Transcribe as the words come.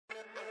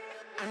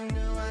I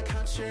know I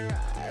caught your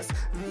eyes.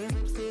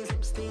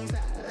 These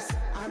eyes.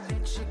 I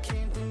bet you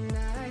can't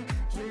deny.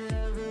 You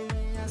love the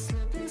way I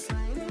slip and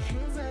slide. It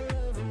hands all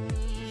over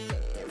me.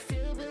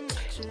 Feel the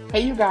natural.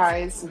 Hey, you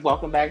guys,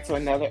 welcome back to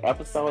another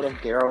episode of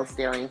Daryl's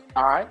Daring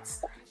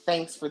Thoughts.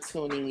 Thanks for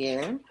tuning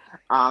in.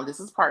 This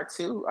is part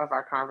two of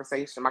our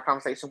conversation, my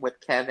conversation with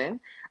Kevin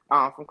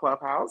from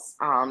Clubhouse.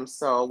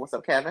 So, what's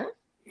up, Kevin?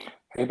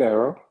 Hey,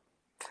 Daryl.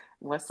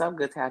 What's up?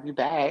 Good to have you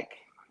back.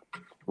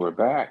 We're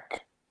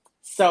back.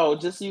 So,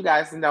 just so you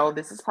guys know,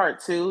 this is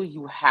part two.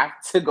 You have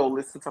to go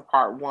listen to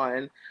part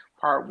one.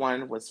 Part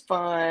one was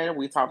fun.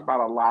 We talked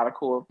about a lot of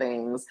cool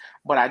things,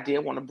 but I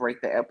did want to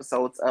break the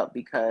episodes up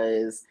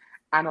because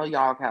I know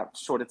y'all have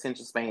short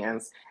attention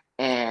spans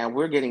and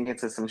we're getting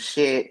into some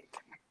shit.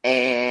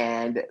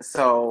 And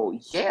so,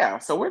 yeah,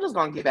 so we're just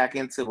going to get back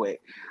into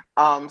it.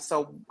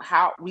 So,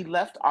 how we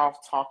left off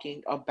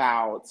talking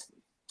about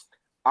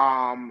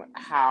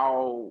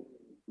how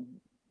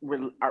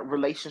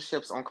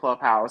relationships on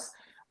Clubhouse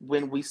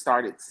when we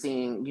started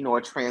seeing,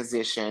 a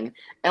transition.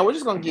 And we're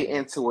just going to get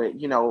into it.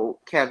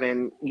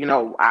 Kevin,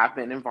 I've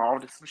been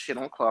involved in some shit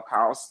on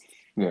Clubhouse.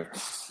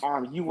 Yes.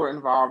 You were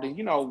involved in,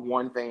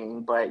 one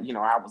thing, but,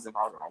 I was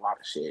involved in a lot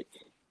of shit.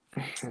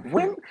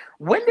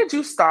 When did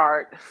you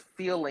start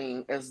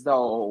feeling as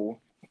though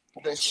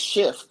the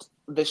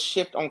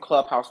shift on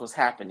Clubhouse was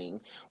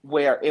happening,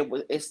 where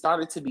it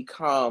started to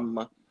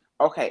become,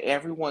 okay,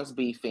 everyone's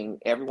beefing,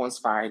 everyone's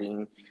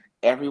fighting,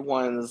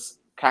 everyone's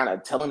kind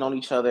of telling on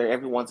each other,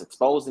 everyone's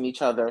exposing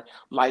each other?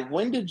 Like,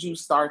 when did you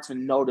start to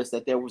notice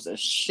that there was a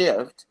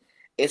shift,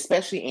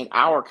 especially in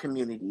our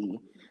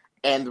community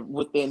and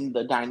within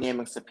the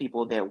dynamics of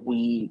people that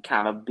we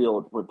kind of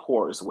build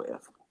rapport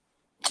with?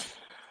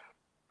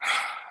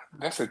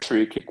 That's a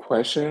tricky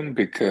question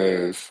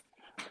because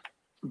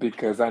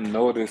I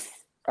noticed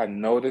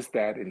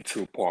that in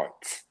two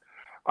parts.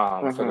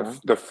 So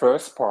the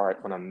first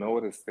part, when I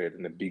noticed it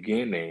in the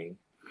beginning,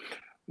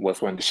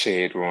 was when the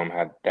Shade Room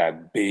had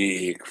that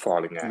big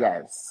falling out.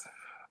 Yes.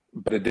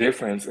 But the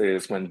difference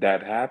is when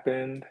that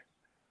happened,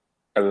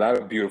 a lot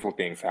of beautiful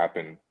things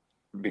happened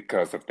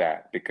because of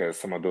that. Because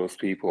some of those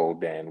people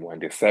then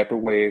went their separate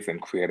ways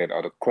and created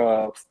other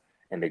clubs,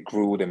 and they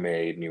grew, they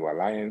made new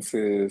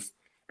alliances,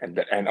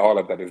 and all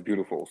of that is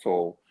beautiful.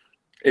 So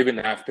even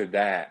after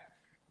that,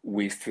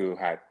 we still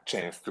had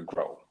chance to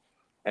grow,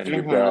 and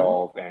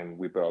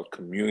we built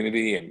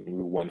community, and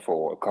we went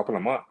for a couple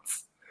of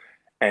months.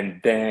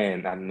 And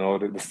then I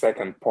noticed the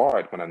second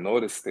part when I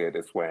noticed it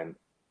is when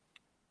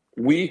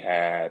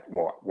I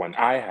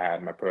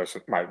had my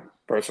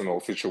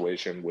personal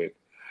situation with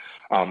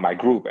my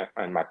group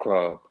and my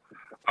club.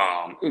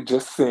 It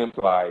just seemed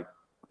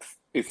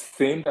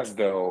as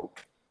though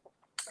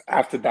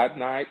after that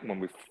night when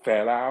we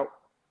fell out,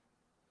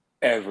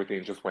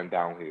 everything just went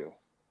downhill.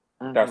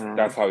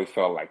 That's how it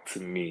felt like to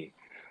me.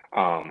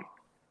 Um,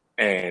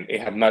 and it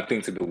had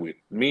nothing to do with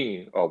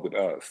me or with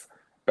us,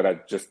 but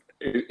it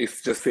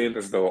just seemed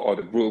as though all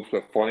the groups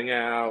were falling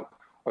out,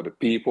 or the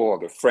people or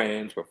the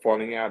friends were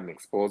falling out and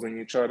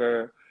exposing each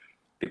other.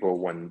 People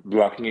were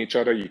blocking each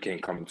other. You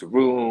can't come into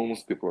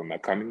rooms. People were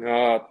not coming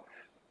up.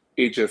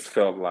 It just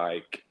felt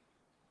like,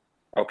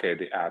 okay,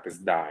 the app is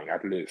dying.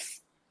 At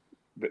least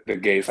the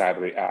gay side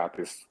of the app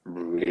is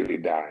really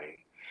dying.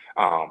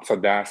 So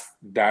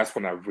that's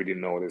when I really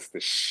noticed the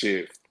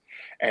shift.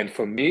 And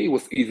for me, it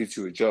was easy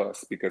to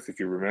adjust because if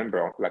you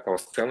remember, like I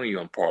was telling you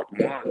on part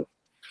one,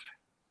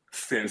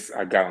 since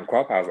I got on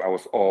Clubhouse, I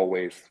was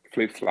always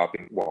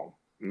flip-flopping. Well,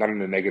 not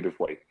in a negative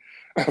way.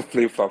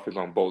 Flip-flopping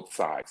on both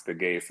sides, the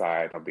gay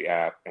side of the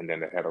app and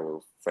then the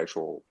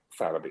heterosexual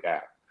side of the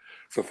app.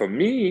 So for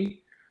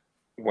me,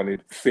 when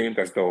it seemed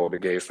as though the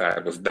gay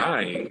side was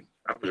dying,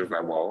 I was just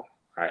like, well,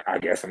 I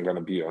guess I'm going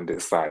to be on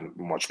this side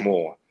much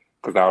more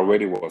because I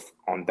already was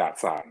on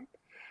that side.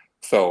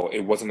 So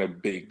it wasn't a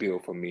big deal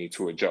for me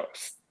to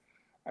adjust.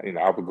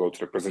 I would go to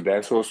the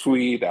presidential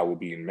suite. I would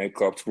be in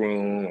Makeup's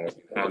room or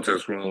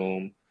Hunter's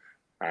room.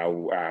 I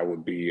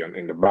would be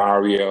in the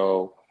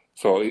barrio.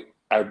 So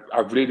I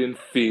really didn't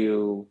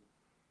feel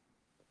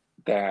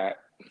that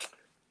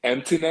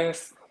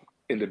emptiness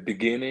in the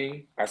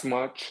beginning as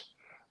much.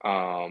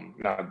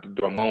 Now,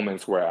 there are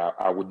moments where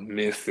I would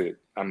miss it.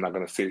 I'm not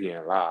going to sit here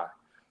and lie.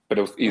 But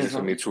it was easy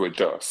for me to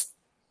adjust.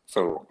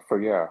 So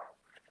yeah.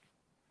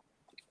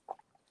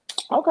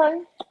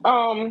 Okay.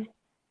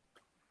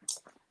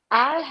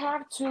 I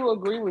have to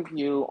agree with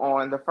you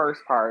on the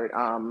first part.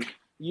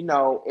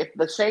 If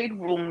the Shade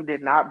Room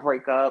did not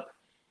break up,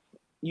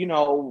 we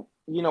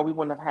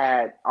wouldn't have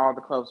had all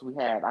the clubs we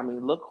had. I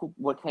mean, look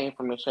what came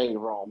from the Shade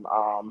Room.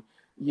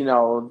 The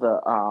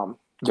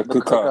The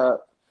cook cook up.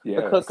 up, the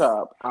Yes. cook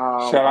up.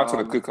 Shout out to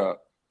the cook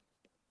up.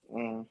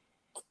 Mm,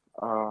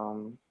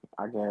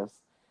 I guess.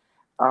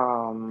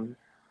 Um,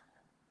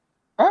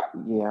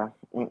 yeah.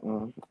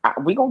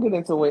 We gonna get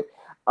into it.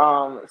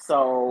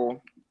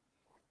 So.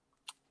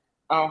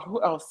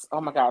 Who else? Oh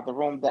my God, the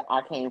room that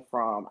I came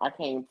from. I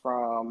came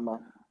from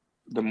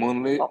The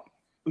Moonlit.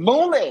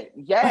 Moonlit.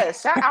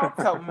 Yes, shout out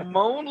to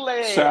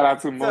Moonlit. Shout out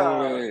to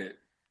Moonlit.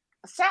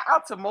 shout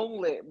out to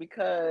Moonlit,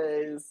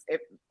 because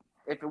if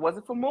it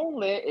wasn't for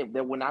Moonlit,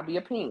 there would not be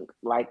a Pink.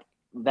 Like,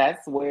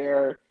 that's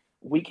where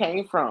we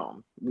came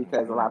from,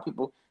 because a lot of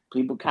people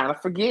kind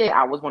of forget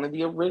I was one of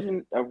the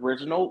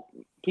original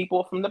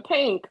people from the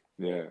Pink.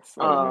 Yes,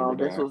 I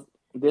remember This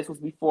that. was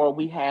before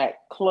we had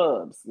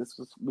clubs. This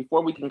was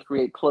before we can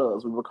create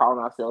clubs. We were calling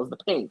ourselves the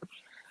Pink.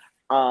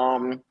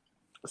 Um,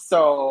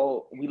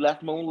 so we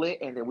left Moonlit,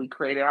 and then we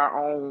created our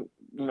own,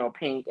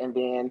 Pink, and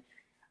then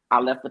I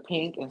left the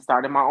Pink and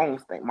started my own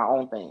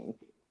thing.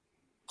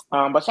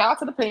 But shout out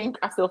to the Pink.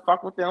 I still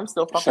fuck with them.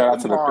 Still fuck with Shout out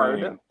them to the hard.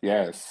 thing.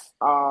 Yes.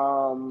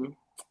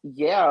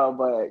 Yeah,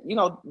 but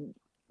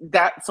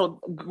that,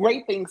 so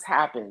great things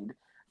happened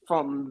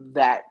from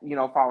that,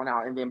 falling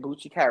out, and then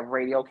Boochie Cat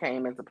Radio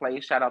came into play.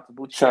 Shout out to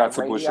Boochie Shout out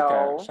Cat to Bushy Cat.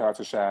 Radio. Shout out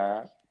to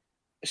Shad.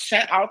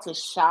 Shout out to I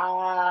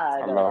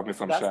Shad. love me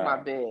some That's my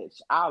Shad.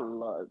 bitch.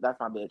 That's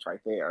my bitch right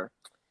there.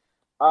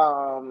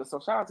 So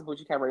shout out to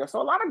Boochie Cat Radio.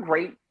 So a lot of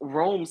great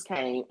rooms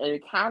came, and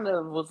it kind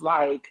of was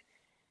like,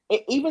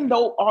 even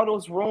though all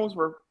those rooms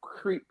were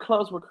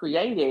clubs were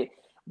created,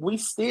 we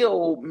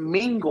still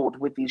mingled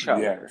with each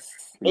other. Yes.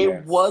 It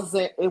Yes.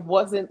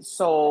 wasn't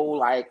so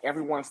like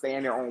everyone stay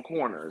in their own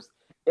corners.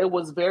 It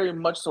was very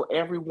much so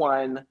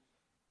everyone,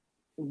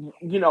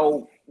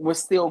 was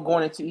still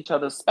going into each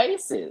other's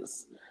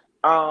spaces.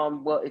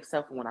 Well,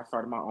 except for when I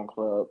started my own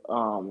club.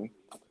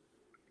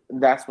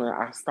 That's when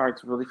I started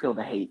to really feel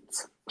the hate.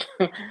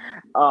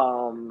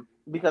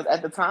 Because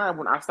at the time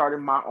when I started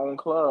my own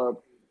club,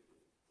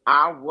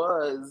 I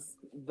was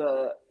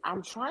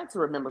I'm trying to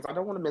remember, so I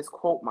don't want to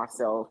misquote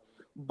myself,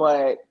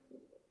 but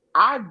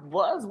I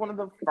was one of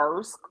the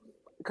first,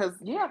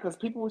 because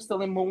people were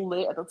still in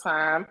Moonlit at the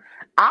time.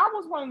 I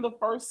was one of the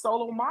first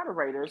solo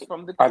moderators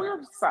from the I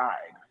queer side.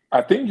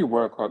 I think you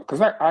were called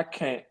because I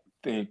can't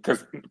think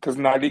because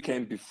Nadi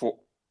came before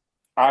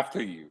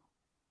after you,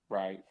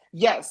 right?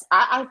 Yes,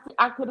 I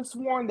could have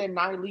sworn that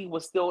Niley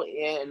was still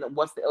in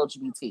What's the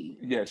LGBT.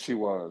 Yeah, she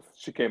was.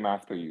 She came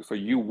after you. So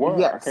you were.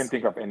 I can't Yes,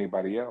 think of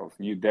anybody else.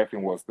 You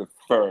definitely was the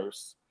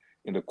first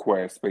in the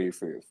queer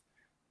spaces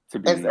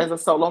to as be a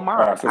solo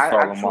mod. as a I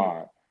solo truly,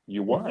 mod.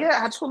 You were.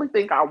 yeah, I truly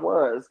think I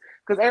was,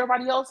 because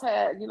everybody else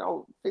had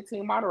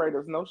 15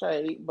 moderators. No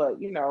shade, but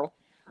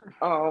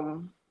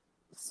Um,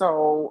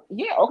 so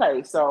yeah,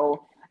 okay.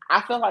 So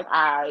I feel like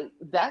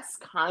that's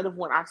kind of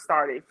when I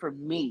started, for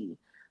me,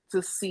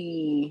 to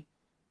see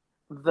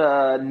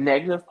the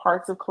negative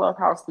parts of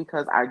Clubhouse,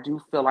 because I do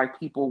feel like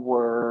people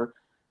were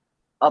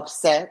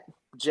upset,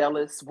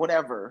 jealous,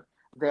 whatever,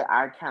 that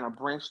I kind of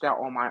branched out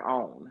on my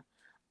own.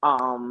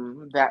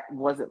 That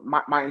wasn't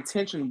my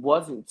intention,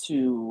 wasn't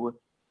to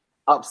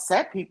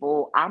upset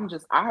people.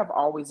 I have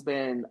always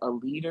been a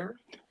leader.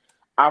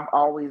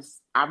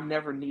 I've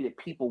never needed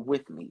people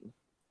with me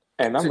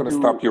And I'm to going to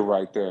stop do. you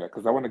right there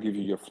because I want to give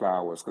you your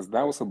flowers because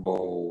that was a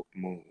bold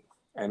move.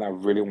 And I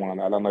really want,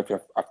 I don't know if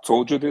I've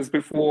told you this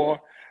before,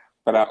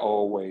 but I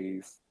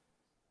always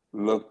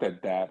looked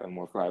at that and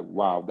was like,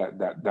 wow,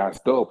 that's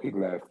dope. He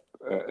left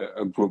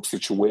a group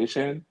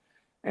situation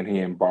and he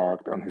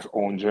embarked on his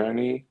own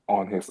journey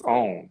on his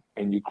own.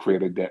 And you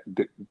created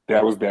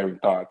that was Daring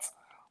Thoughts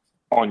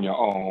on your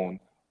own,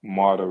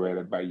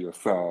 moderated by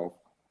yourself,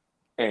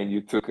 and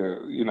you took a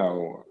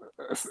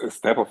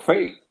step of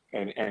faith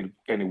and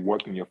it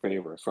worked in your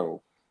favor.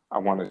 So I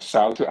want to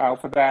shout you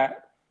out for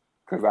that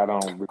because I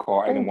don't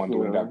recall Thank anyone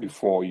doing that you.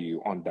 before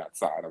you on that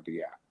side of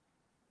the app.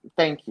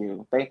 Thank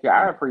you. Thank you.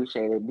 I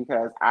appreciate it,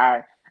 because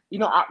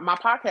my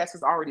podcast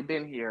has already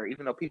been here,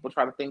 even though people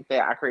try to think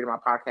that I created my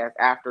podcast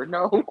after.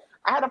 No,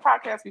 I had a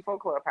podcast before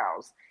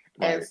Clubhouse.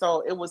 And Right.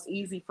 so it was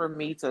easy for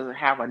me to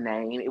have a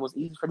name. It was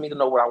easy for me to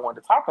know what I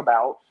wanted to talk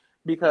about,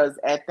 because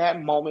at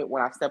that moment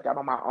when I stepped out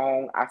on my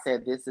own, I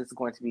said, this is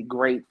going to be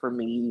great for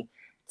me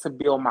to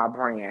build my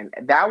brand.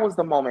 That was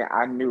the moment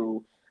I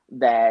knew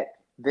that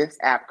this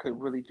app could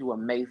really do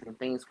amazing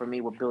things for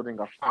me with building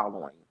a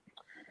following.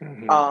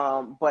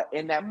 Hmm. But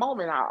in that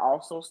moment, I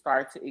also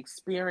started to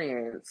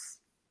experience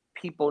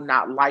people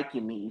not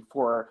liking me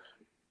for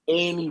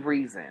any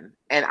reason.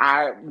 And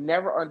I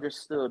never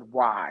understood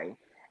why.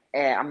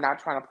 And I'm not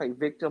trying to play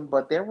victim,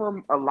 but there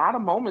were a lot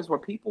of moments where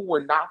people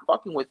were not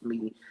fucking with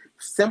me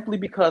simply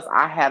because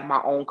I had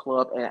my own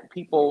club, and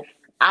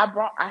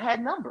I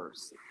had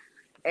numbers.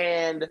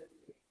 And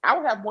I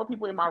would have more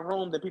people in my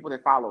room than people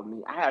that followed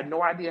me. I had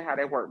no idea how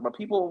that worked, but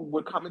people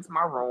would come into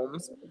my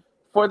rooms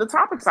for the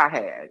topics I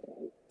had.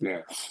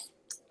 Yes.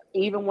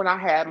 Even when I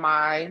had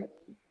my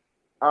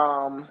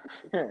um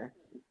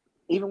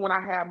even when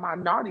I had my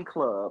naughty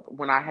club,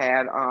 when I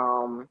had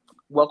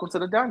Welcome to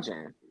the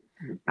Dungeon,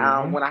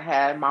 Hmm. when I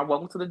had my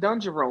Welcome to the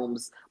Dungeon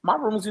rooms, my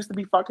rooms used to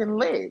be fucking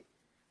lit.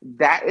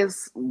 That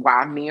is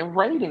why me and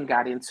Raiden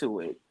got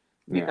into it,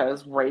 Yeah.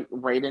 because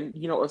Raiden,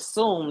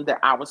 assumed that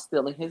I was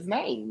stealing his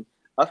name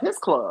of his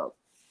club.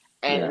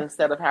 And Yeah.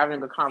 instead of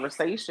having a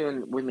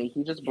conversation with me,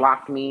 he just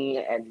blocked me,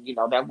 and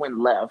that went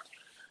left.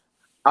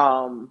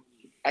 Um,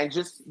 and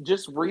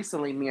just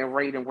recently, me and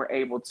Raiden were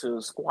able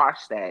to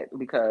squash that,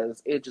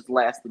 because it just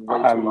lasted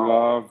way I too long.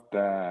 love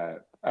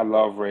that. I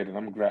love Raiden.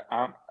 I'm glad.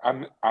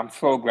 I'm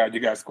so glad you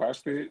guys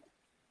squashed it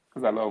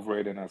because I love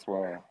Raiden as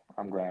well.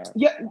 I'm glad.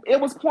 Yeah, it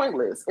was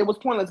pointless. It was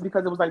pointless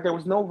because it was like there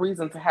was no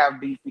reason to have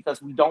beef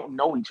because we don't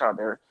know each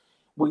other.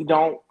 We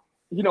don't,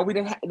 we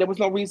didn't. There was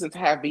no reason to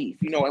have beef,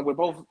 And we're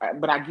both.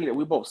 But I get it.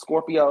 We're both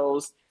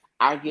Scorpios.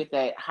 I get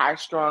that high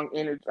strung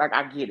energy. Like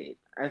I get it,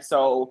 and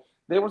so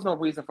there was no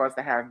reason for us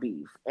to have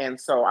beef. And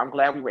so I'm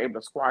glad we were able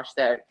to squash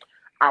that.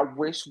 I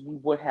wish we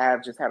would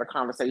have just had a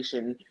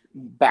conversation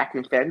back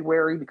in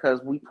February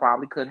because we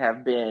probably could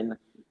have been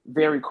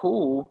very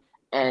cool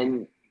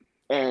and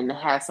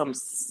have some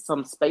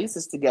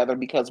spaces together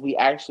because we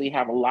actually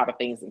have a lot of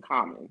things in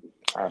common.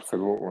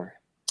 Absolutely.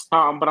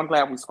 But I'm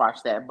glad we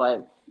squashed that.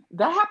 But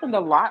that happened a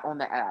lot on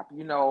the app,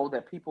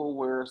 that people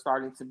were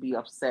starting to be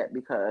upset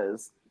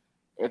because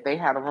if they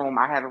had a room,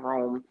 I had a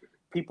room,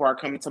 people are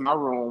coming to my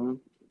room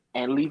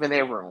and leaving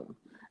their room.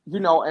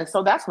 And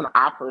so that's when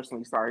I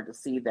personally started to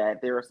see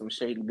that there are some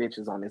shady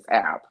bitches on this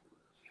app.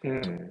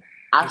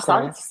 I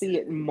started to see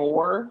it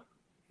more.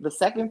 The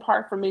second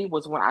part for me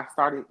was when I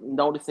started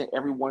noticing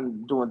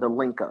everyone doing the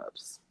link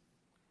ups.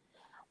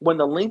 When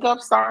the link up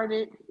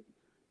started,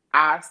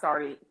 I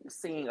started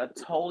seeing a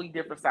totally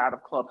different side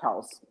of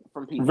Clubhouse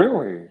from people.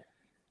 Really?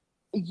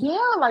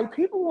 Yeah, like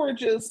people were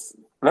just.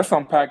 Let's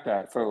unpack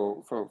that.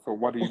 So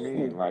what do you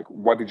mean? Like,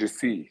 what did you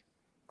see?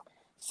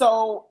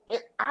 So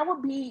I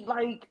would be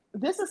like,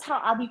 this is how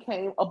I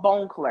became a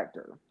bone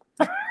collector,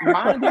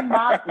 minding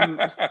my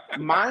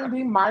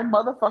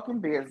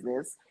motherfucking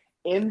business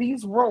in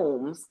these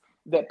rooms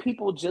that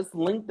people just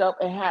linked up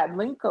and had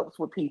link ups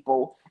with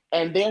people,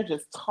 and they're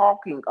just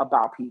talking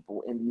about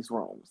people in these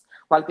rooms,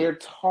 like they're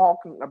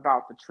talking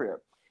about the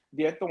trip.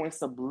 They're throwing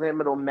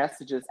subliminal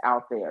messages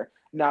out there.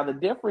 Now the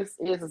difference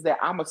is that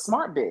I'm a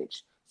smart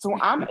bitch, so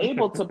I'm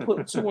able to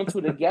put two and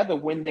two together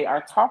when they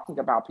are talking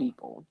about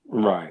people.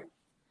 Right.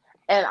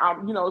 And I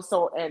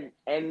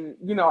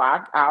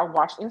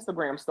watch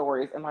Instagram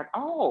stories and like,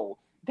 oh,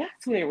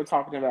 that's who they were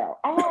talking about.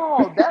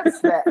 Oh, that's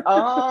that.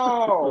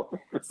 Oh,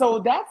 so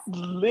that's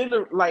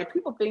literally like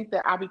people think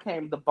that I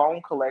became the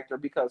bone collector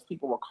because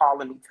people were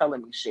calling me,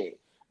 telling me shit.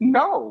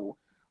 No,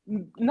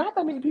 not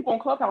that many people on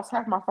Clubhouse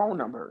have my phone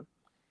number.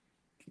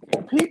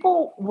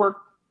 People were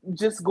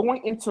just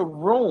going into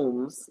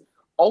rooms,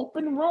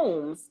 open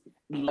rooms,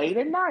 late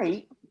at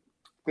night,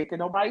 thinking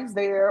nobody's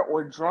there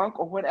or drunk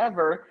or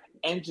whatever,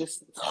 and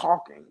just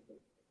talking,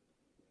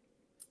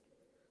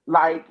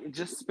 like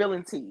just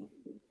spilling tea.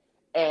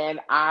 And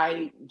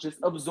I just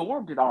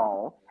absorbed it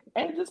all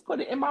and just put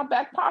it in my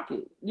back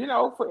pocket,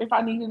 for if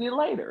I needed it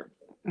later.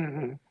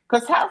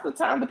 Because half the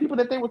time, the people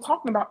that they were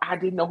talking about, I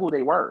didn't know who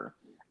they were.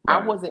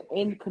 Right. I wasn't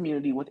in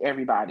community with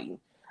everybody.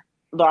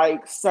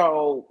 Like,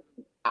 so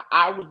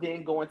I would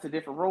then go into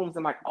different rooms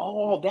and like,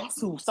 oh,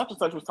 that's who such and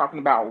such was talking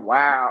about.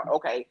 Wow.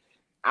 Okay.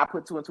 I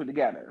put two and two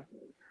together.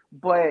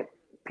 But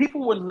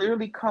people would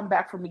literally come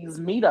back from these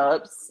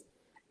meetups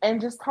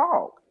and just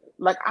talk.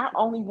 Like I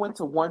only went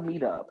to one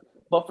meetup,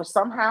 but for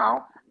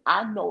somehow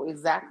I know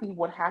exactly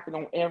what happened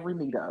on every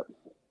meetup.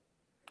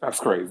 That's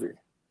crazy.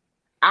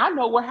 I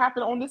know what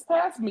happened on this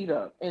past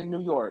meetup in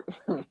New York.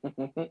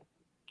 The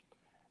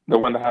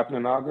one that happened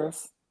in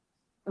August?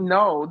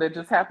 No, that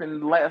just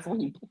happened last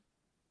week.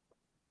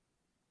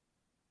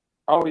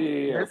 Oh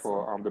yeah,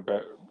 for the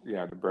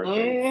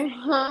birthday.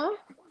 Mm-hmm.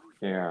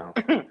 Yeah.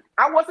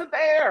 I wasn't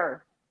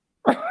there.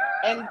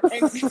 and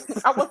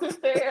I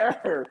wasn't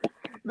there.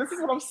 This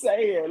is what I'm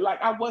saying.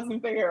 Like I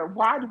wasn't there.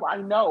 Why do I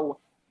know?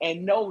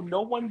 And no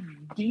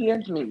one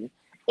DM'd me.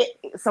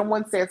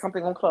 Someone said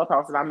something on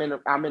Clubhouse and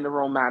I'm in the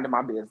room minding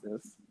my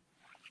business.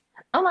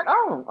 I'm like,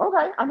 oh,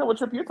 okay. I know what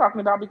trip you're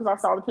talking about because I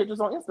saw the pictures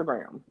on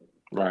Instagram.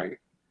 Right.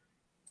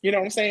 You know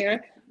what I'm saying?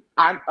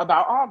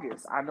 About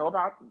August. I know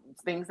about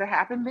things that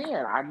happened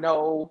then. I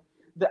know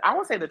I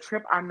would say the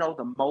trip I know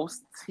the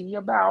most tea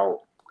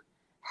about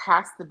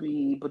has to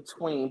be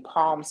between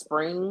Palm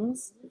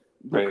Springs.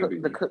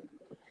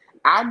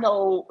 I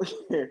know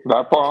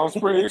that Palm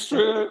Springs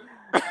trip.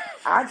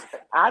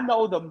 I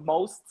know the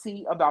most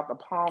tea about the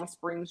Palm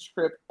Springs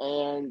trip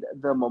and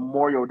the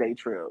Memorial Day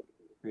trip.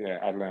 Yeah,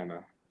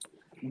 Atlanta.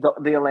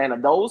 The Atlanta.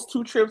 Those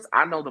two trips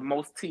I know the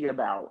most tea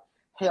about.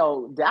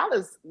 Hell,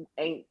 Dallas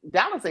ain't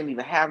even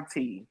have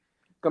tea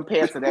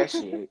compared to that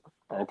shit.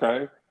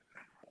 Okay.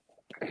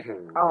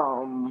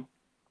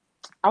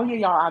 Oh yeah,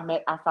 y'all.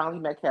 I finally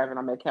met Kevin.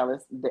 I met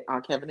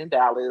Kevin in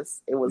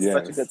Dallas. It was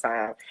such a good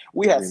time.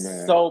 We had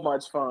so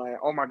much fun.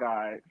 Oh my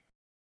God.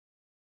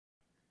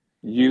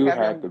 You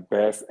had the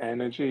best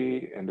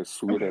energy and the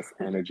sweetest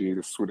energy,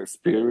 the sweetest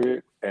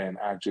spirit, and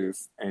I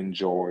just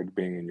enjoyed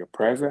being in your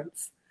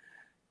presence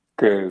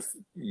because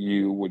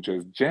you were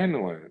just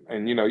genuine.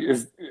 And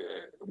it's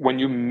when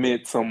you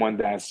meet someone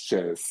that's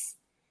just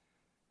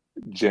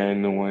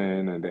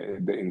genuine and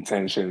the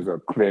intentions are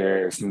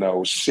clear, it's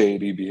no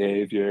shady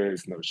behavior,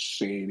 it's no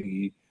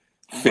shady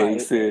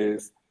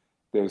faces.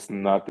 Right. There's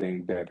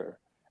nothing better.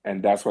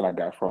 And that's what I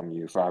got from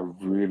you. So I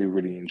really,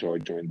 really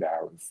enjoyed you in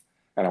Dallas.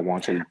 And I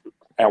wanted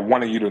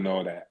you to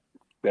know that.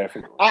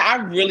 Definitely. I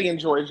really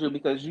enjoyed you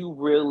because you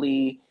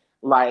really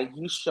Like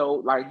you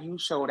showed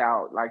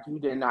out. Like you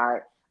did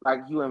not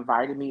like you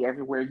invited me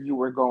everywhere you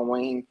were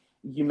going.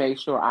 You made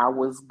sure I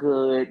was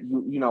good.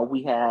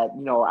 We had,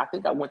 I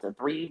think I went to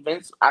 3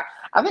 events. I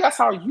think I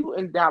saw you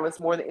in Dallas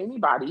more than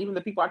anybody, even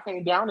the people I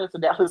came down there to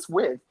Dallas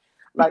with.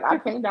 Like I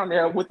came down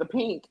there with the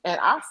pink and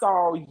I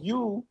saw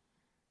you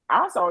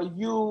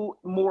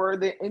more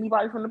than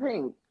anybody from the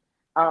pink.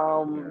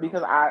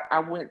 Because I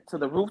went to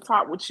the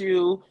rooftop with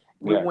you.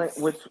 We went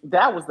Yes. with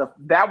that was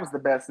the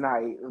best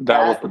night.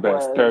 That was the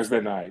best.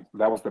 Thursday night.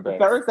 That was the best.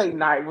 Thursday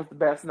night was the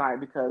best night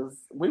because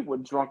we were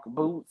drunk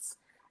boots,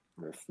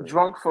 Listen.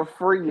 drunk for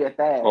free at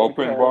that.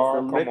 Open bar,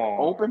 come on.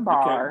 Open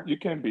bar. You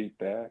can't beat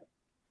that.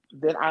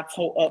 Then I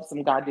tore up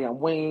some goddamn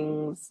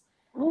wings,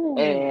 Ooh.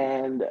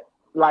 and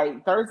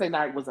like Thursday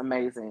night was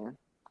amazing.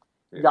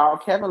 Yeah. Y'all,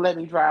 Kevin let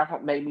me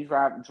drive, made me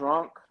drive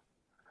drunk.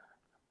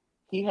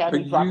 He had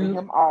me dropping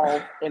him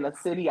off in a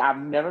city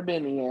I've never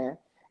been in.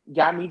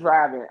 Got me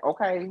driving,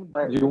 okay?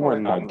 But you were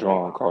not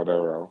drunk,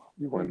 Cordero.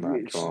 You were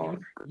not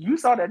drunk. You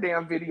saw that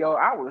damn video.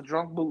 I was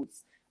drunk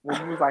boots when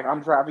you was like,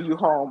 "I'm driving you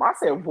home." I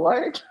said,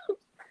 "What?"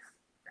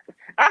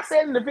 I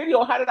said in the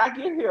video, "How did I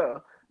get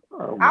here?"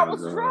 I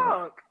was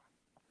drunk.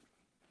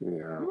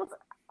 Yeah.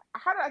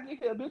 How did I get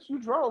here, bitch? You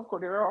drove,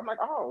 Cordero. I'm like,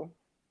 oh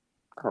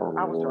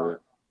I was drunk.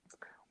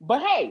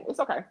 But hey,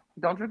 it's okay.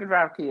 Don't drink and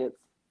drive, kids.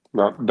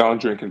 No,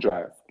 don't drink and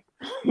drive.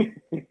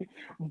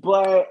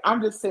 But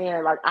I'm just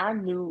saying, like, I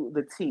knew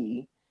the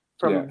tea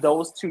from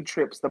those 2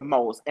 trips the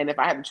most. And if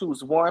I had to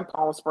choose one,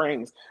 Palm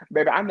Springs,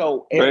 baby, I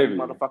know every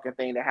motherfucking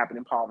thing that happened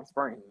in Palm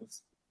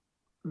Springs.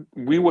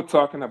 We were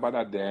talking about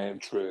that damn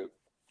trip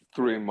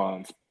 3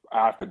 months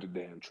after the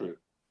damn trip.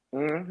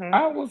 Mm-hmm.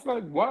 I was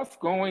like, what's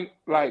going,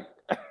 like,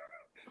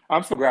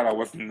 I'm so glad I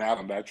was not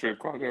on that trip.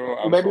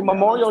 Maybe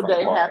Memorial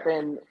Day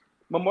happened.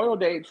 Memorial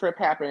Day trip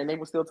happened, and they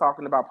were still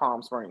talking about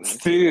Palm Springs.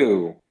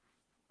 Still.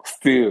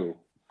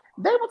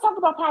 They were talking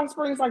about Palm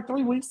Springs like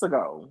 3 weeks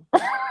ago.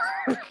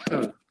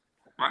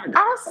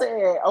 I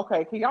said,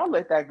 okay, can y'all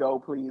let that go,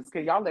 please?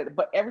 Can y'all let it?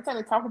 But every time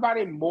they talk about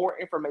it, more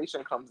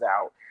information comes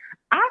out.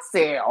 I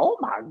said, oh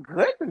my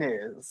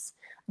goodness.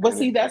 But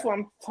see, that's what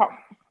I'm talking.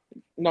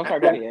 No,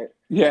 sorry, go ahead.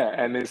 Yeah,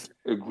 and it's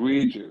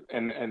egregious.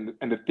 And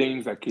the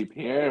things I keep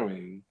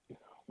hearing,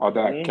 or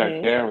that I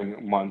kept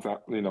hearing month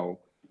after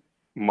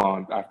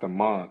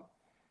month,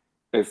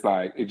 it's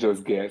like it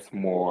just gets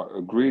more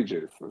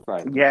egregious. It's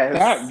like,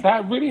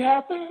 that really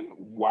happened?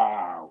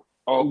 Wow.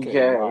 Okay.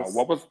 Yes.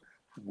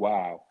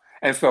 Wow.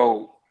 And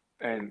so,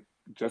 and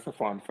just a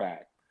fun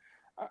fact,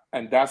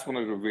 and that's one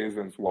of the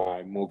reasons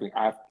why moving,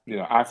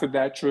 after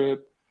that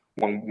trip,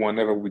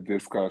 whenever we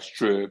discuss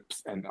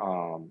trips and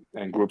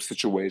group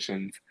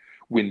situations,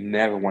 we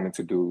never wanted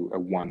to do a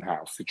one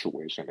house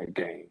situation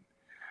again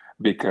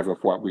because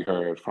of what we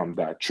heard from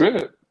that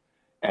trip.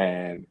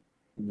 And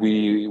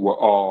we were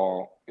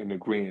all in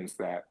agreement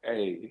that,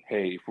 hey,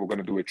 if we're going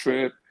to do a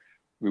trip,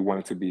 we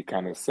want it to be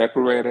kind of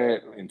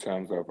separated in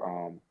terms of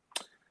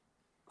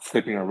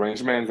sleeping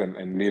arrangements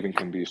and living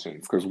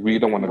conditions, because we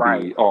don't want to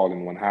be all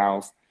in one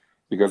house.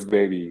 Because,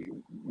 baby,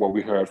 what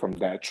we heard from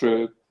that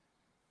trip,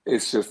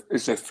 it's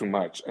just too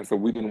much, and so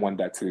we didn't want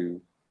that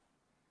to.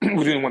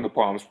 We didn't want the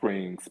Palm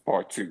Springs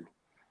Part 2,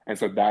 and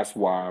so that's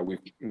why with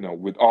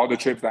all the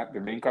trips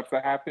the link ups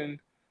that happened,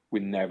 we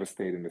never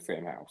stayed in the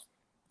same house.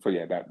 So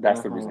yeah,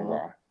 that's the reason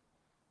why.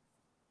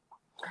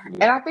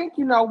 And I think,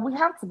 we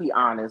have to be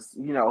honest,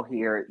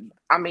 here.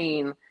 I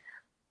mean,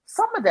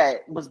 some of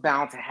that was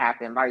bound to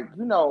happen. Like,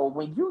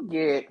 when you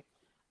get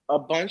a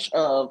bunch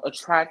of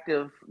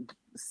attractive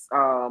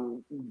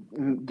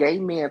gay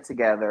men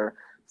together,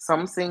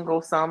 some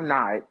single, some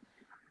not,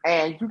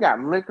 and you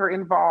got liquor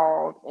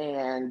involved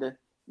and,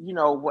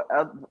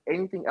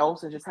 anything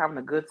else and just having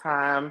a good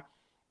time,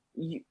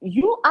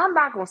 I'm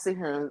not going to sit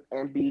here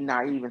and be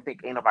naive and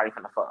think ain't nobody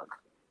finna fuck.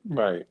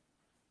 Right.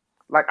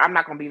 Like, I'm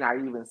not going to be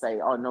naive and say,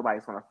 oh,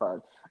 nobody's going to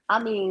fuck.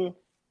 I mean,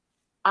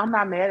 I'm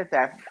not mad at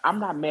that. I'm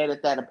not mad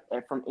at that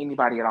from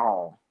anybody at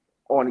all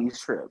on these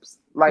trips.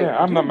 Like, yeah,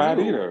 I'm not mad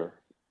either.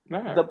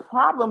 Nah. The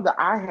problem that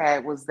I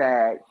had was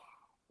that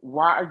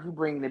why are you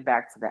bringing it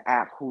back to the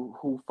app?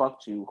 Who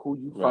fucked you? Who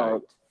you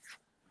fucked?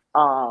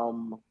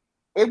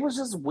 It was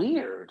just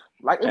weird.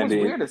 Like, it was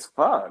weird as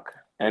fuck.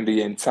 And the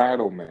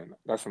entitlement,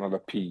 that's another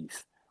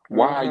piece.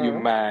 Why are you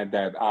mad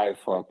that I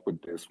fucked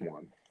with this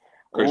one?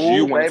 Because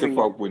you wanted to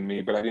fuck with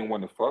me, but I didn't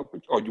want to fuck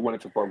with you. Or you wanted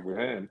to fuck with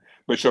him.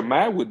 But you're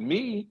mad with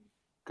me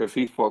because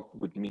he fucked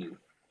with me.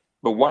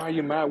 But why are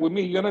you mad with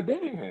me? You're not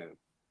dating him.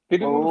 He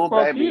didn't want to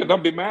fuck you.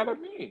 Don't be mad at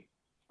me.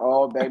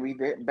 Oh, baby,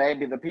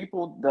 the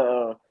people,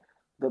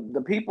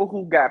 the people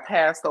who got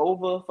passed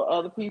over for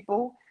other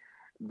people,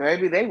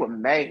 baby, they were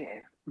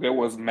mad. They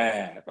was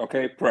mad,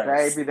 okay?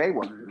 Pressed. Baby, they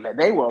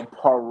were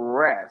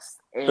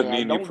pressed.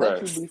 And don't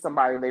let you be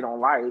somebody they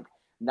don't like.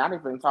 Not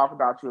even talk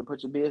about you and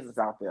put your business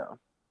out there.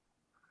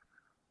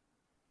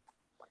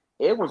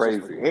 It was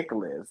just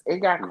ridiculous. It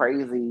got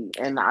crazy.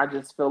 And I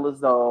just feel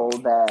as though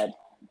that,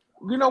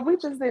 we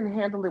just didn't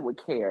handle it with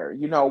care.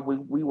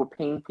 We were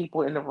paying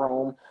people in the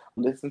room,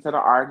 listen to the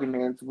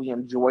arguments. We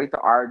enjoyed the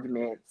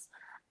arguments.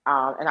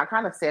 And I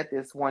kind of said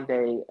this one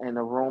day in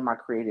a room I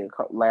created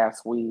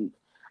last week.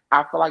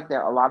 I feel like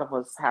that a lot of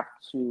us have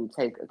to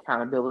take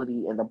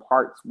accountability in the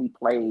parts we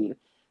played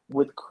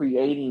with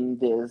creating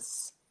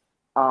this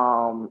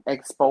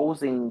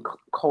exposing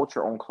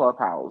culture on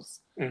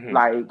Clubhouse. Mm-hmm.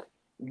 Like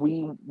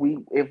we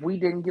if we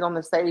didn't get on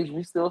the stage,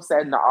 we still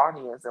sat in the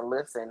audience and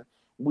listened.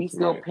 We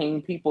still Right.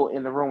 pinged people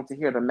in the room to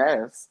hear the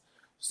mess.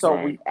 So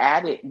Right.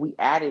 we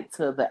added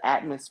to the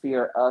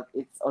atmosphere of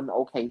it's an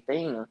okay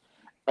thing,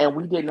 and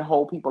we didn't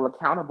hold people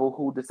accountable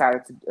who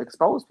decided to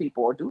expose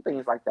people or do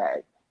things like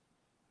that.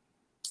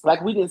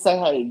 Like we didn't say,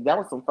 "Hey, that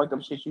was some fucked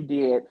up shit you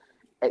did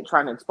at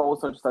trying to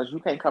expose such and such. You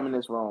can't come in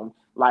this room.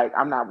 Like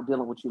I'm not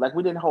dealing with you." Like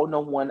we didn't hold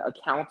no one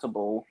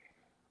accountable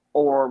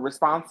or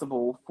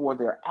responsible for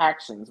their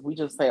actions. We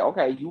just say,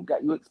 "Okay, you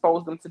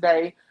exposed them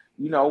today.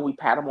 You know, we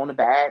pat them on the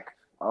back.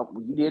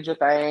 You did your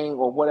thing,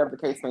 or whatever the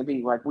case may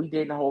be." Like we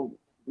didn't hold.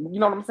 You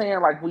know what I'm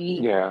saying? Like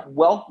Yeah.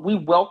 we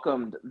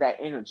welcomed that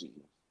energy.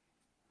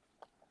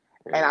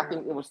 And I Yeah.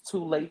 think it was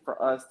too late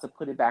for us to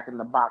put it back in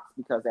the box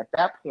because at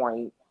that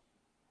point,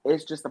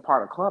 it's just a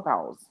part of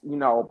Clubhouse. You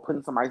know,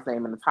 putting somebody's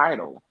name in the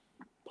title,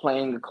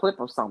 playing a clip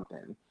of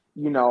something,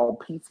 you know,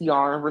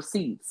 PTR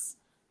receipts,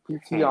 Hmm.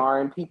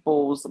 PTR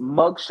people's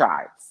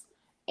mugshots,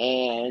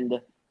 and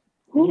you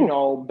Whew.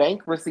 know,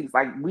 bank receipts.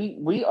 Like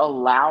we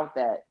allowed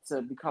that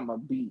to become a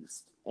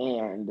beast,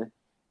 and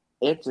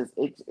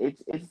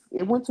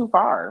it went too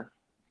far.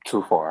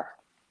 Too far.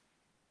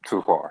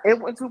 Too far. It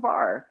went too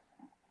far.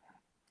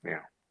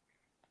 Yeah.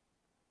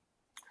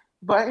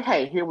 But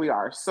hey, here we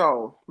are.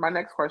 So my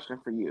next question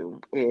for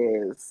you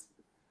is,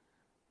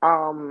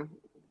 um,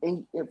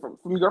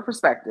 from your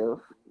perspective,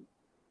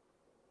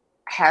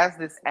 has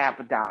this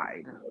app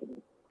died?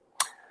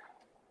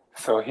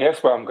 So here's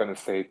what I'm gonna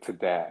say to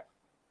that.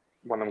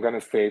 What I'm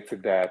gonna say to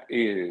that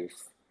is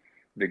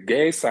the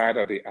gay side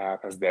of the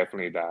app has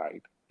definitely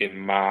died, in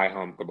my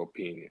humble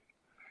opinion.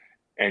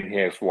 And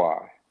here's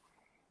why.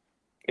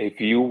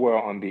 If you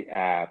were on the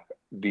app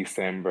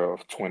December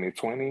of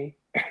 2020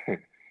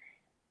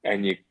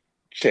 and you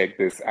check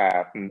this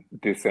app in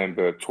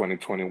December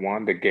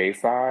 2021, the gay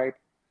side,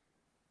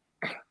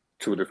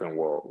 two different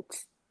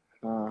worlds.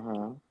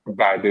 Uh-huh.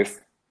 By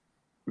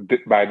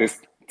this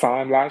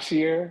time last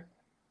year,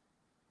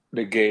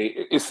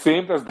 it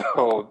seemed as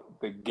though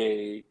the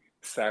gay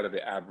side of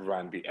the app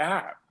ran the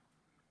app.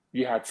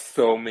 You had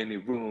so many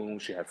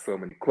rooms, you had so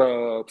many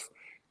clubs,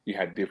 you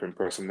had different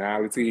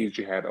personalities,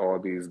 you had all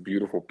these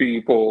beautiful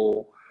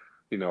people,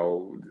 you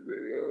know,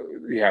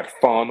 you had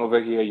fun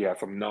over here, you had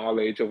some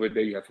knowledge over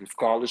there, you had some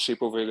scholarship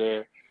over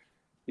there,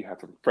 you had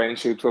some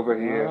friendships over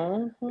here.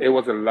 It Uh-huh.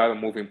 was a lot of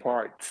moving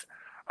parts.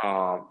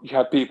 You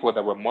had people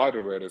that were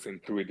moderators in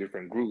three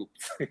different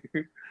groups.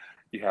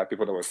 You had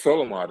people that were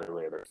solo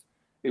moderators.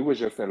 It was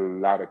just a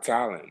lot of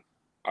talent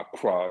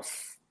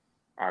across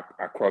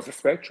across the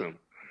spectrum.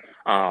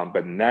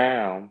 But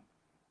now,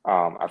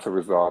 as a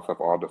result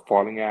of all the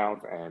falling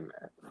out and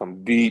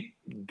some deep,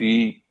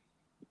 deep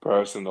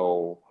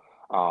personal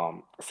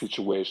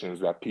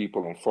situations that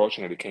people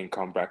unfortunately can't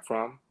come back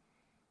from,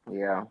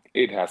 Yeah.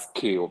 it has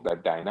killed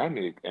that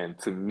dynamic. And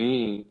to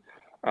me,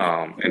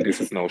 and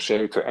this is no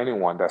shade to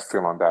anyone that's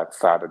still on that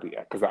side of the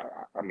act, because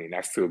I mean,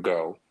 I still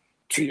go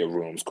to your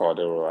rooms,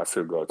 Cordero. I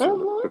still go to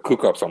Uh-huh. the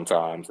cook up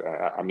sometimes.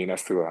 I mean, I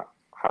still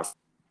have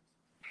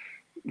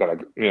that,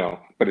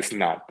 but it's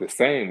not the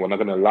same. We're not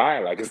gonna lie,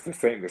 like it's the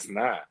same. It's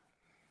not.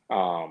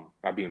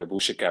 I being the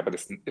bullshit cat, but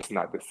it's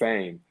not the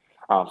same.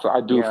 So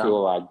I do Yeah.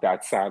 feel like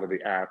that side of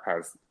the app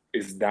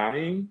is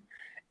dying,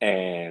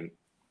 and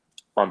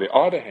on the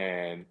other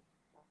hand,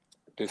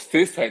 the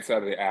cishet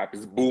side of the app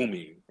is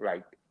booming,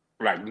 like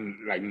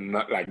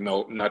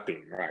no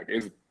nothing. Like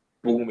it's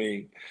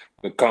booming.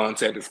 The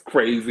content is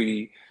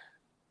crazy.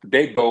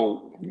 They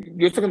go.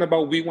 You're talking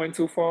about we went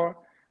too far.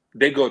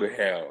 They go to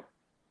hell.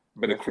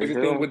 But the Yes, they crazy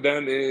thing do. with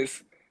them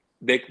is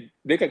they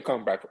can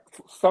come back.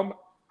 Some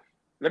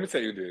Let me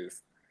tell you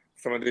this: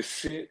 some of this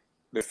shit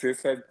the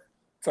cishet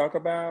talk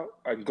about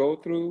and go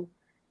through.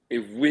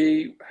 If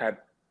we had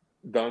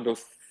done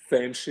those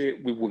same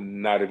shit, we would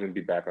not even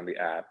be back on the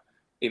app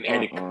in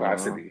any Uh-uh.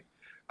 capacity.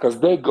 Because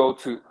they go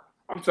to,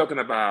 I'm talking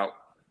about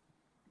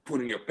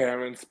putting your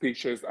parents'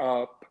 pictures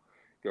up,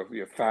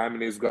 your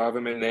family's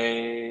government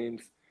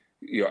names,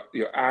 your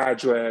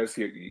address,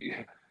 your,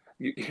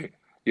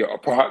 your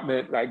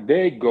apartment. Like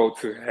they go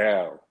to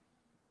hell.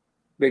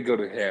 They go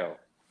to hell.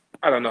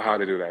 I don't know how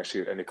they do that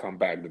shit, and they come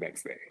back the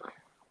next day.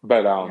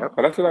 Yep.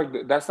 But I feel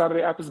like that side of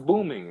the app is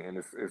booming and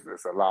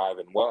it's alive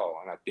and well.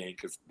 And I think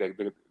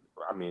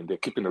I mean, they're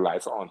keeping the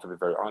lights on. To be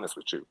very honest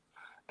with you,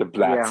 the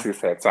black Yeah.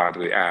 cishet side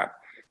of the app,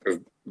 because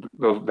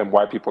those them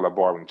white people are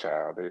boring,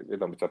 child. They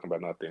don't be talking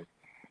about nothing.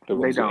 The They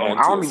rooms be don't.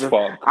 empty as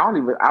fuck. I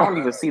don't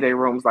even see their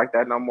rooms like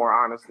that no more,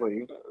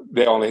 honestly.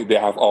 They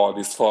have all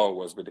these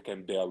followers, but they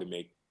can barely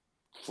make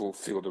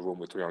fulfill the room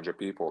with 300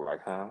 people.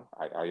 Like, huh?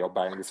 Are y'all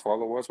buying these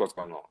followers? What's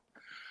going on?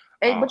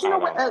 Hey, but you know I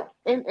what? don't know.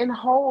 In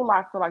whole,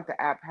 I feel like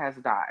the app has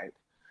died.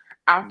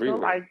 I feel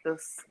Really? like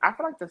this. I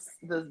feel like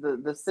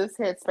the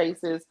cishet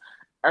spaces.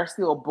 are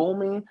still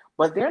booming,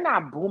 but they're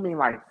not booming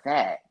like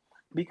that.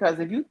 Because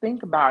if you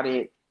think about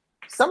it,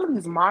 some of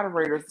these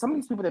moderators, some of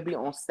these people that be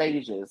on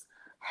stages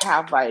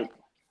have like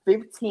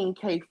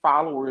 15K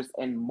followers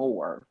and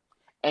more,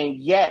 and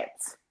yet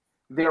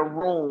their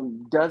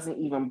room doesn't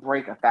even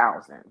break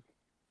 1,000.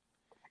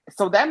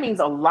 So that means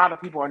a lot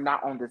of people are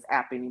not on this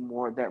app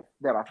anymore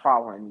that are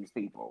following these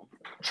people.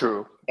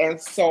 True.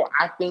 And so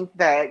I think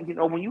that,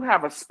 when you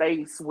have a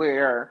space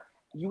where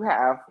you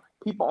have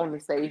people on the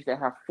stage that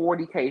have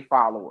 40K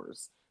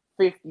followers,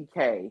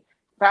 50K,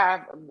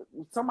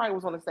 somebody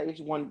was on the stage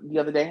the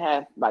other day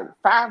had like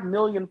 5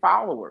 million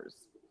followers,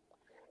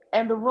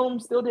 and the room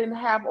still didn't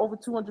have over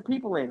 200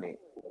 people in it.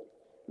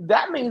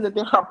 That means that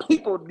there are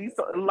people,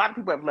 a lot of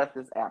people have left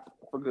this app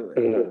for good.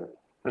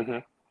 Mm-hmm.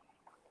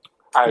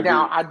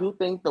 Now, I do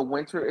think the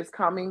winter is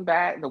coming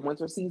back. The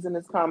winter season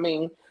is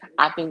coming.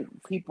 I do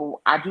feel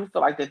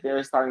like that there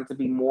is starting to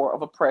be more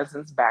of a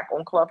presence back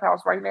on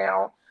Clubhouse right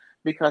now,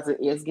 because it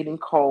is getting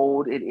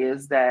cold. It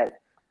is that,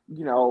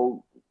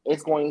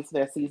 it's going into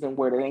that season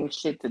where there ain't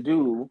shit to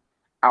do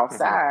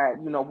outside.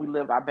 We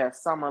lived our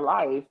best summer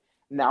life.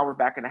 Now we're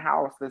back in the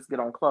house. Let's get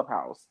on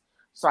Clubhouse.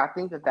 So I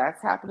think that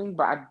that's happening,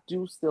 but I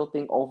do still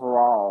think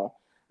overall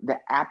the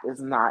app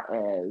is not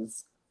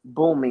as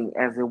booming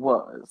as it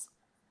was.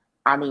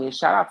 I mean,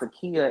 shout out to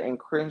Keita in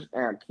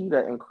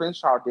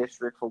Crenshaw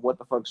District for what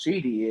the fuck she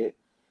did.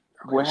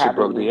 She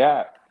broke the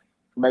app.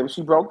 Maybe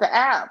she broke the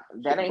app.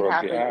 That ain't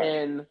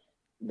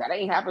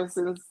happened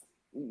since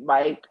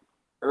like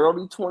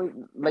late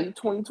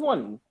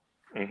 2020.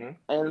 Mm-hmm.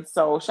 And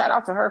so shout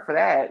out to her for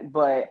that.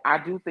 But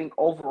I do think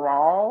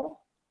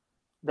overall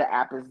the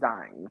app is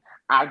dying.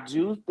 I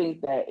do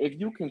think that if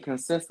you can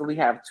consistently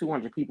have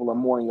 200 people or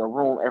more in your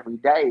room every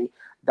day,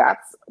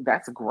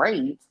 that's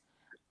great.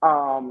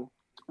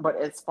 But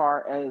as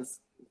far as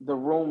the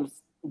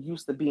rooms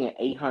used to be in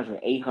 800,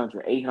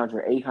 800,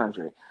 800,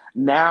 800,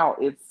 now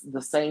it's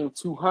the same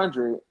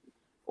 200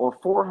 or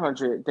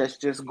 400 that's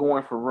just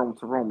going from room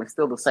to room. It's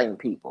still the same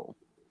people.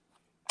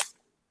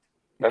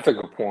 That's a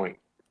good point.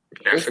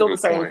 It's still the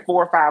same 400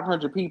 or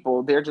 500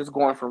 people. They're just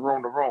going from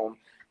room to room.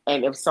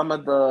 And if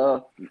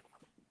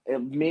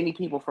many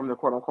people from the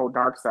quote unquote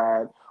dark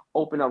side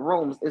open up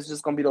rooms, it's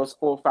just going to be those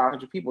 400 or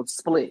 500 people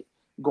split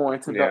going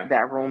to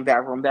that room,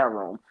 that room, that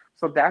room.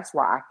 So that's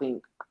why I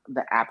think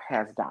the app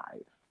has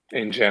died.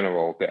 In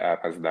general, the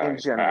app has died. In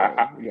general,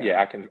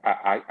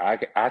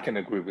 I can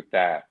agree with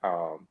that.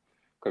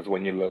 Because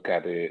when you look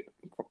at it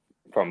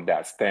from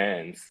that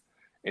stance,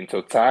 in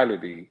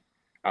totality,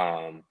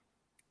 some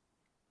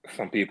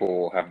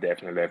people have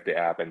definitely left the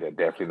app and they're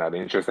definitely not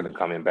interested in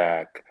coming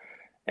back.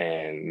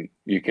 And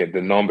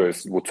the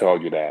numbers will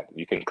tell you that.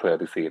 You can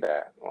clearly see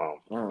that.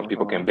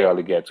 People can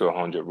barely get to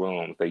 100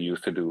 rooms. They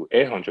used to do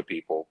 800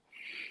 people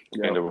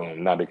in the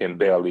room. Now they can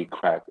barely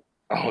crack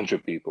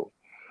 100 people.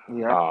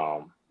 And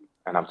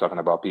I'm talking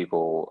about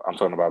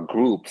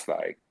groups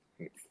like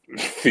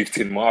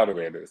 15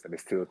 moderators, and they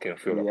still can't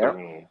fill up the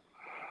room.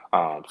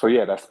 So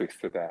yeah, that speaks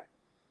to that.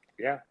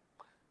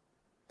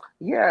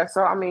 Yeah.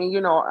 So I mean,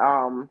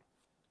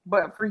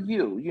 but for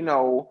you,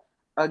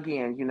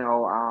 again,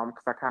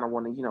 because I kind of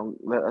want to,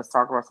 let us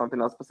talk about something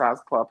else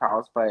besides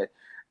Clubhouse, but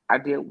I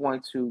did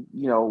want to,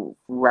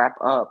 wrap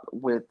up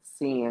with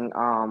seeing,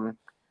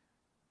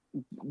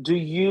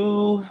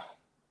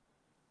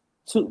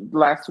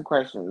 last two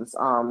questions.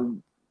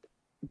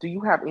 Do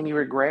you have any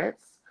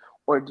regrets,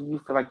 or do you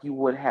feel like you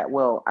would have,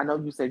 well, I know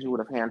you said you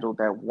would have handled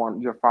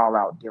your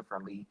fallout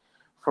differently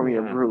from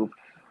your group,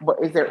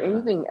 but is there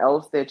anything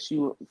else that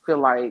you feel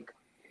like,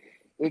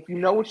 if you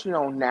know what you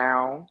know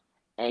now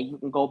and you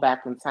can go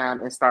back in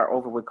time and start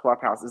over with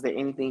Clubhouse, is there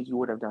anything you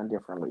would have done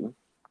differently?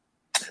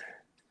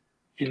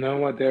 You know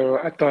what,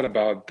 Daryl? I thought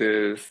about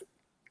this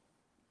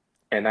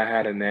and I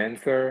had an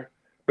answer,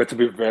 but to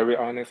be very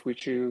honest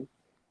with you,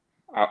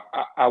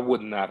 I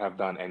would not have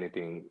done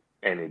anything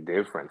any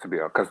different, to be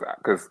honest,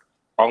 because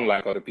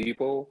unlike other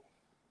people,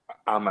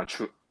 I am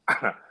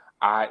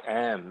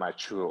my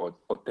true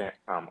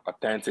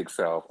authentic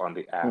self on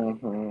the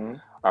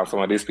app. Some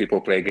of these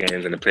people play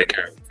games and they play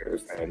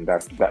characters, and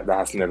that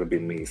has never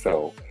been me.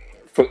 So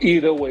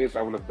either ways,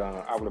 I would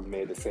have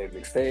made the same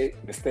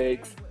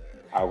mistakes.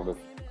 I would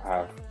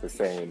have the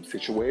same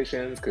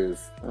situations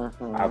because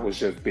I was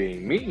just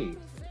being me.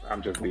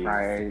 I'm just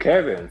being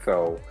Kevin.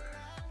 So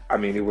I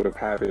mean, it would have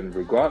happened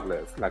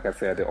regardless. Like I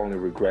said, the only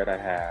regret I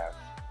have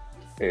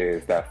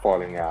is that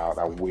falling out.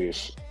 I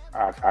wish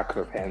I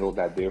could have handled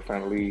that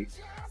differently.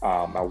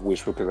 I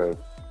wish we could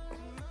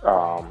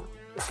have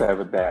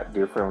severed that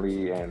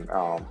differently. And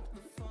I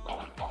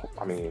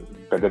mean,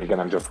 but then again,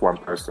 I'm just one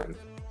person.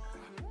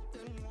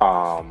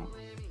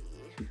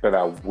 But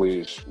I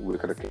wish we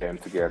could have came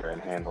together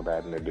and handled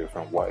that in a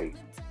different way.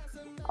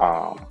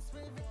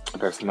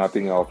 There's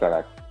nothing else that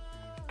I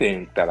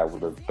think that I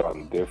would have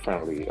done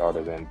differently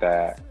other than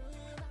that.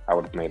 I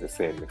would have made the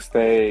same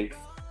mistakes,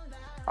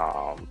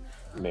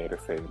 made the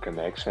same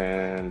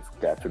connections,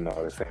 got to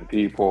know the same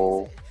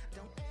people,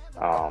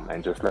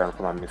 and just learn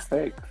from my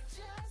mistakes.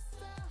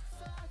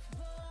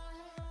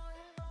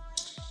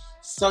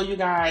 So, you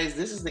guys,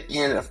 this is the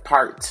end of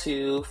part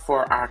 2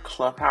 for our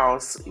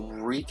Clubhouse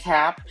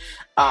recap.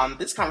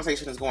 This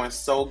conversation is going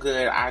so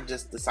good. I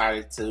just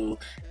decided to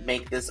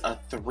make this a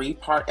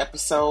 3-part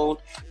episode.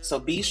 So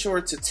be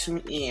sure to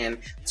tune in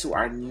to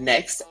our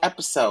next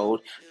episode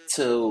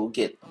to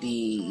get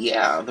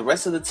the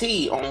rest of the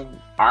tea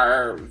on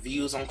our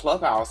views on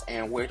Clubhouse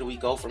and where do we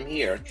go from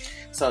here.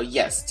 So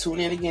yes, tune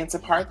in again to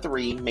part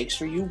 3. Make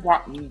sure you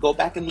go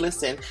back and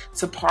listen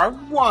to part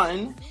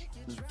 1,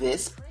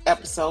 this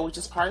episode, which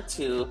is part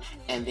 2,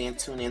 and then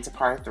tune in to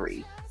part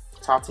 3.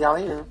 Talk to y'all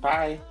later.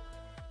 Bye.